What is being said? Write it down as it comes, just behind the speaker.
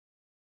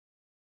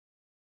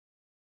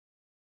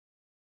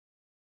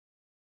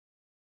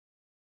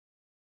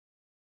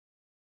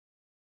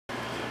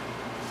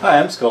Hi,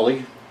 I'm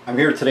Scully. I'm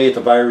here today at the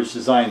Buyers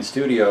Design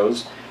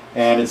Studios,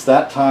 and it's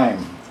that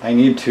time. I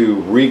need to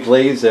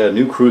reglaze a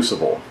new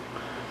Crucible.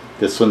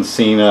 This one's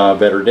seen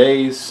better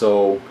days,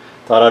 so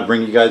thought I'd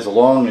bring you guys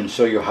along and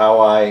show you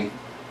how I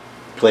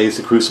glaze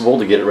the Crucible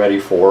to get it ready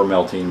for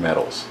melting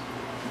metals.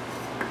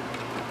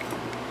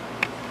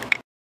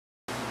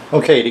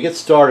 Okay, to get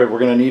started, we're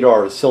going to need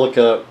our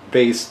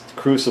silica-based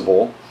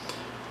Crucible.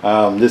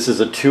 This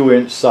is a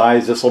 2-inch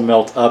size. This will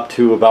melt up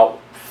to about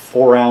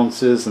 4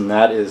 ounces, and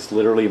that is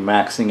literally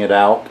maxing it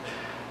out.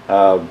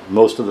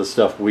 Most of the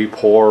stuff we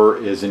pour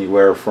is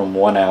anywhere from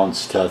 1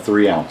 ounce to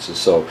 3 ounces,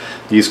 so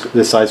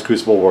this size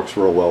Crucible works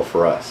real well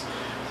for us.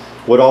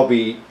 What I'll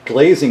be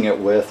glazing it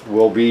with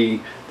will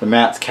be the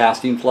Matt's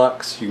Casting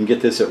Flux. You can get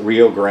this at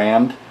Rio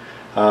Grande.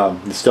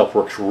 This stuff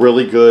works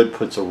really good,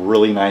 puts a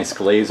really nice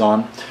glaze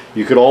on.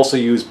 You could also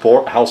use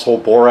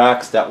household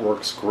borax, that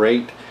works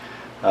great.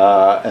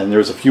 And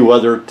there's a few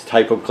other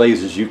type of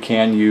glazes you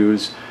can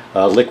use.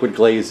 Liquid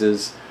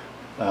glazes,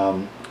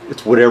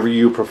 it's whatever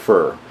you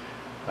prefer.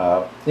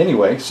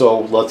 Anyway, so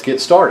let's get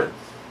started.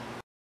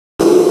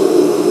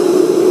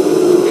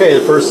 Okay,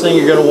 the first thing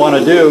you're going to want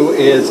to do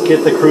is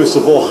get the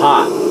Crucible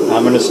hot.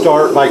 I'm going to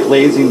start by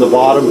glazing the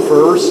bottom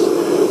first.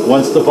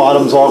 Once the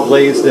bottom's all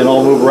glazed, then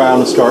I'll move around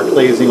and start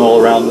glazing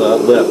all around the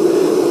lip.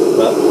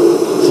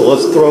 So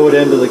let's throw it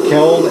into the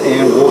kiln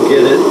and we'll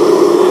get it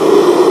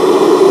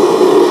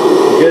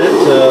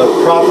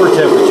to proper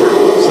temperature.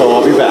 So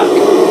I'll be back.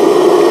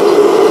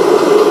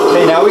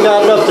 Okay, now we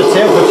got it up to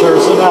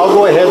temperature, so now I'll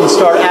go ahead and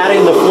start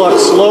adding the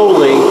flux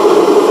slowly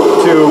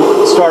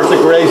to start the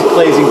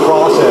glazing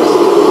process.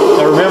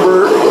 Now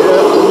remember,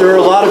 there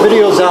are a lot of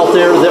videos out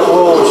there that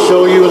will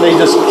show you and they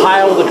just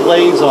pile the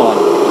glaze on.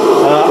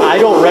 I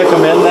don't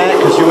recommend that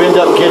because you end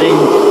up getting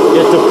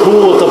it to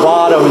pool at the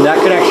bottom, and that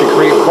can actually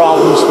create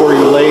problems for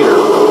you later.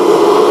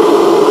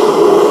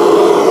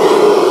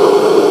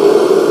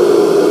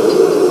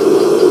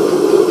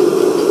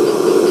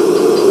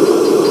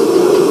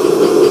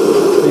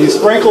 You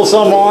sprinkle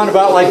some on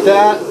about like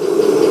that,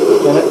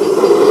 and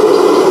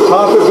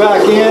pop it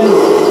back in,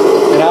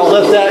 and I'll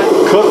let that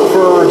cook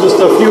for just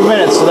a few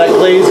minutes so that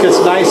glaze gets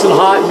nice and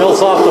hot,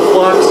 melts off the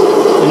flux,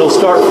 and it'll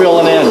start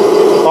filling in.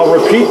 I'll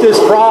repeat this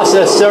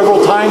process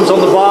several times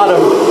on the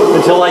bottom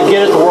until I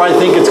get it to where I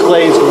think it's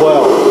glazed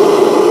well.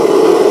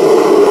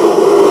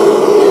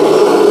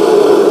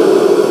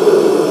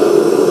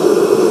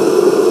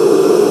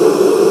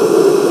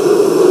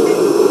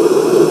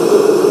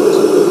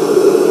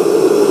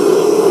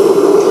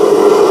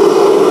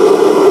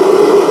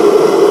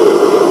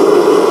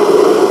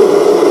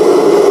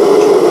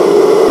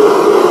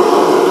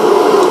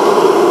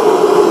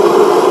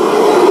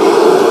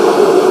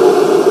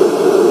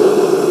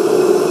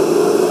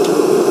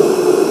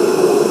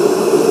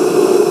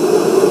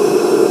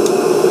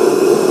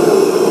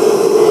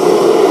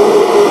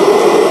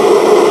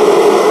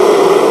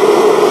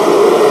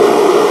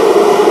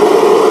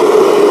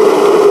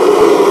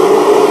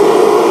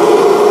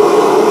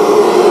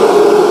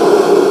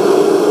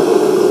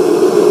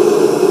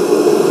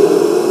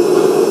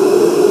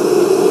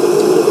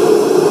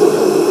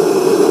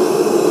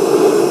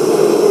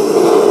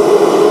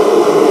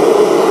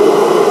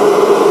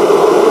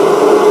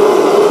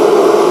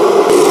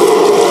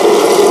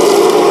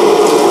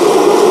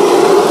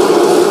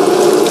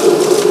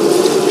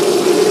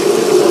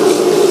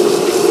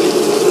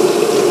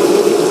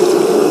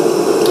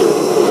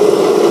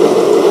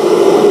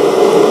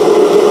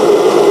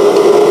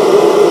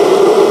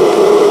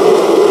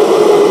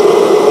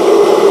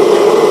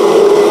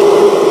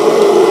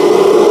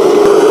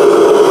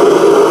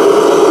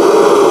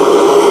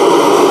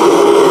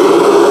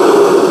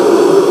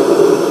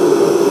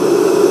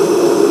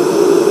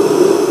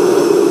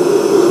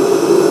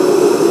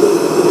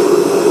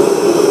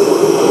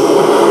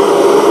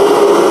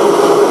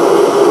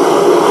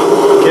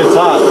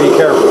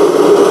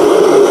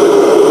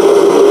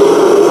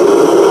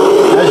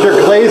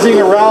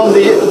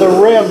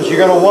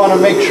 You're going to want to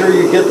make sure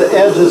you get the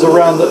edges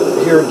around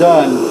here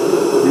done.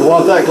 You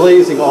want that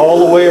glazing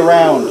all the way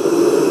around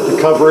to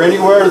cover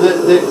anywhere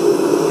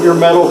that your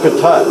metal could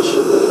touch.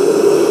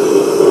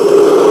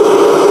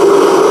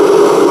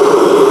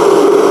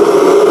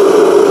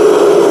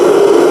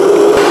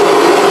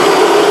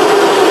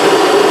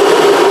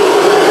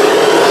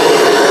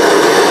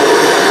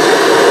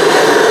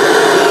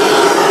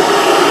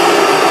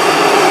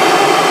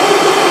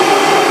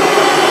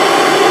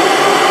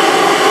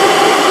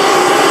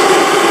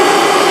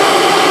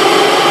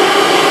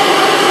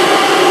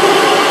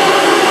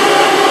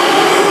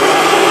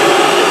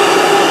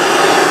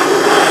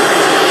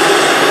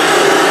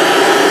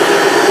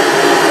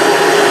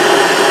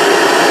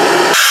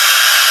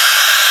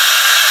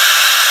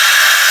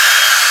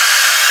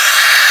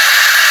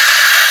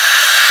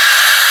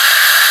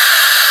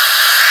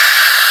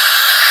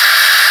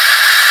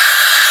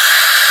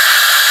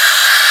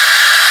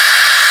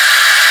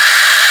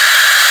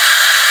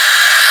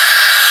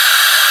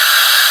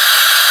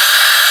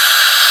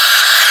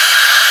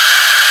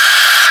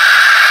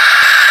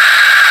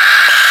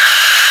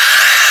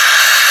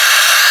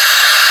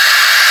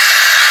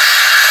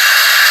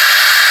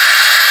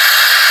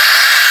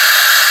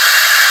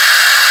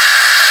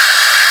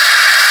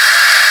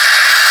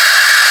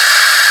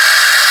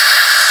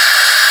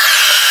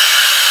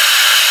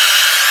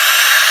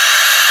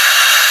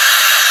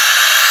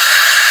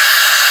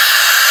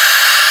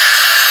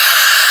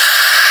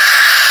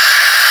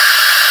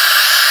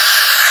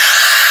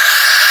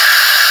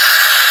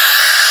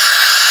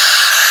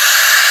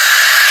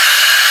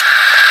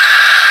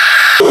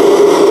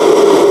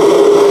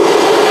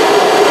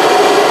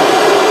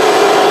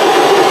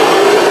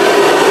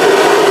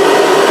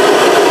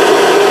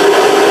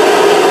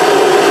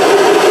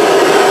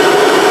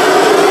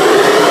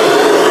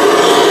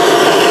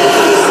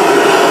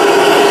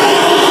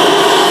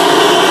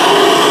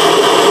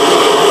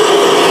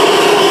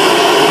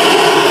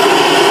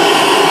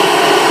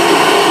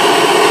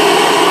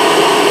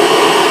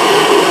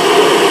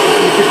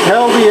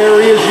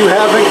 you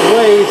haven't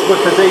glazed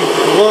because they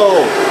glow.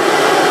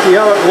 See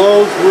how it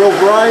glows real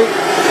bright?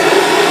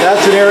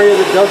 That's an area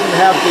that doesn't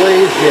have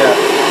glaze yet.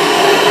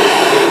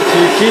 So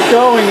you keep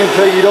going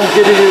until you don't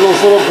get any of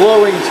those little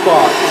glowing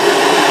spots.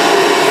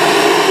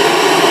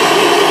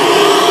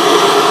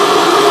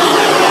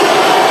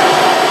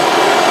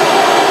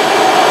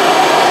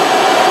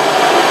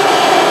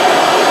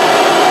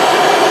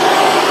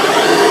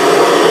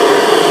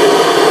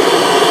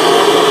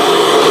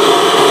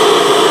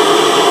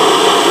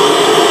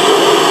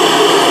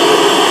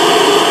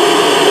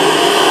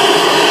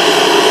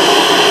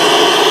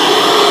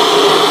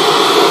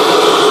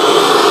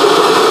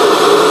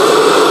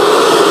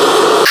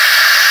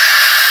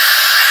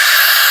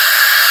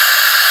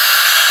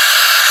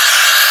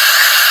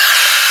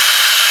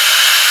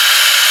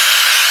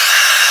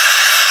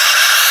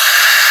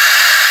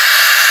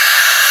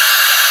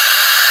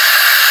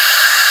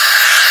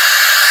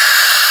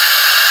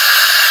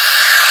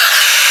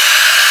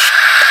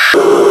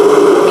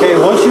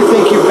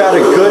 Got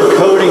a good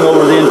coating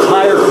over the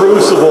entire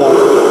crucible,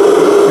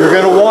 you're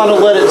going to want to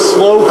let it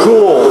slow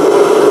cool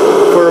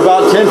for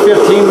about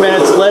 10-15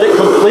 minutes. Let it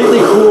completely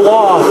cool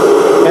off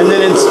and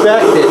then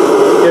inspect it.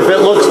 If it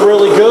looks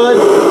really good,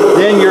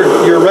 then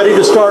you're ready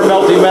to start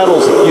melting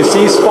metals. If you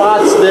see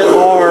spots that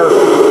are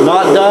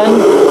not done,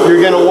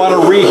 you're going to want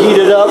to reheat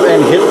it up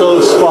and hit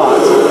those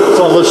spots.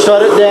 So let's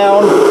shut it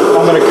down.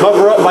 I'm going to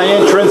cover up my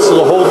entrance so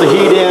it'll hold the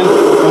heat in,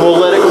 and we'll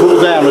let it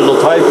cool down.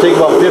 It'll take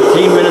about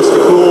 15 minutes to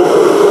cool,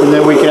 and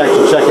then we can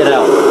actually check it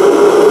out.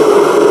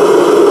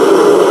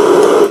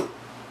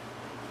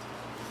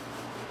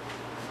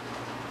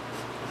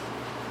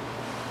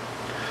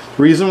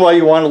 The reason why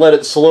you want to let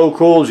it slow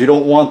cool is you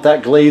don't want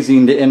that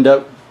glazing to end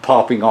up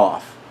popping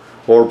off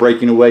or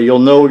breaking away. You'll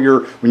know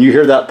when you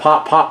hear that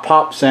pop, pop,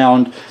 pop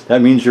sound,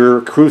 that means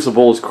your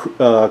crucible is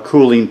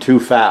cooling too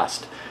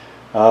fast.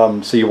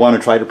 So you want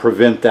to try to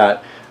prevent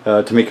that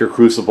to make your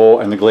crucible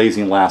and the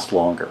glazing last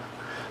longer.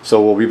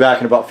 So we'll be back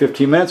in about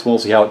 15 minutes and we'll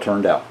see how it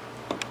turned out.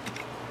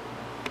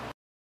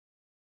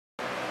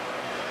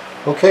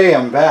 Okay,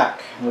 I'm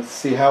back. Let's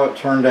see how it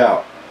turned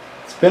out.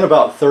 It's been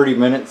about 30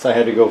 minutes. I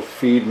had to go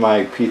feed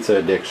my pizza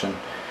addiction.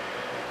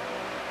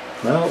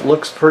 Well, it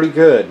looks pretty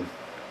good.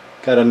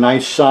 Got a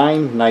nice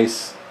shine,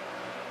 nice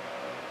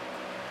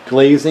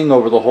glazing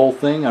over the whole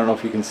thing. I don't know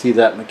if you can see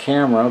that in the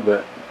camera,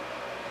 but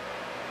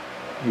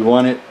you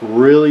want it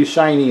really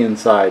shiny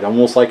inside,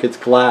 almost like it's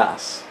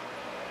glass.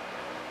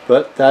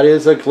 But that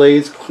is a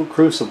glazed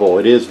crucible.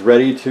 It is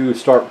ready to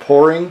start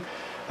pouring.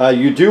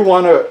 You do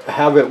want to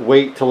have it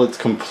wait till it's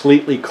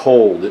completely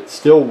cold. It's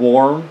still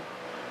warm,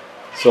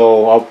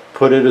 so I'll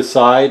put it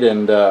aside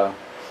and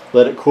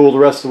let it cool the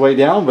rest of the way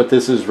down, but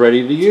this is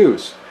ready to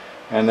use.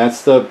 And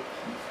that's the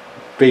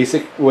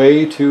basic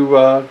way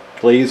to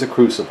glaze a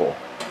crucible.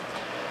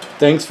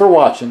 Thanks for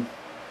watching.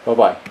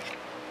 Bye-bye.